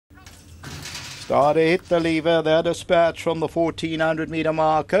Starter hit the lever, they're dispatched from the 1400 metre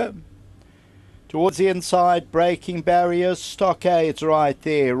marker. Towards the inside, breaking barriers, Stockades right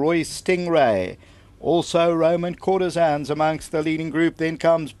there, Roy Stingray. Also Roman Courtesans amongst the leading group. Then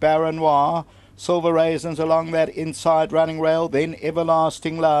comes Baranois, Silver Raisins along that inside running rail. Then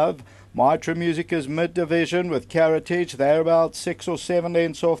Everlasting Love. MITRA Music is mid-division with Caratage. They're about 6 or 7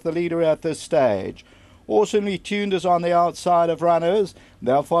 lengths off the leader at this stage. Awesomely Tuned is on the outside of runners.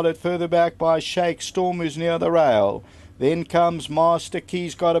 They're followed further back by Shake Storm, who's near the rail. Then comes Master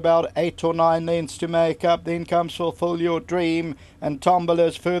Key's got about 8 or 9 lengths to make up. Then comes Fulfill Your Dream, and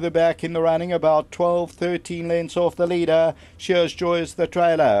Tombola's further back in the running, about 12, 13 lengths off the leader. Shears Joy is the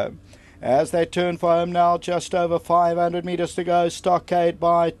trailer. As they turn for home now, just over 500 metres to go, Stockade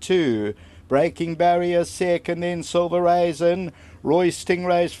by 2. Breaking Barrier second, then Silver Raisin. Roy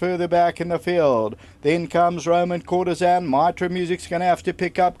Stingray's further back in the field. Then comes Roman Courtesan. MITRA Music's going to have to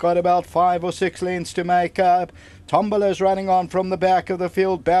pick up. Got about 5 or 6 lengths to make up. Tombola's running on from the back of the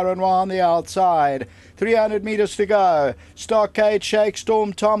field. Baranois on the outside. 300 metres to go. Stockade, Shake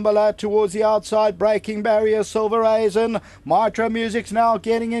Storm, Tombola towards the outside. Breaking Barrier, Silver Raisin. MITRA Music's now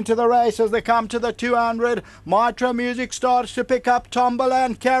getting into the race as they come to the 200. MITRA Music starts to pick up Tombola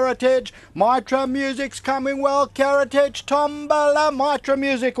and Caratage. MITRA Music's coming well. Caratage, Tombola, MITRA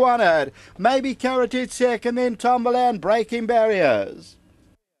Music won it. Maybe Caratage second, then Tombola and Breaking Barriers.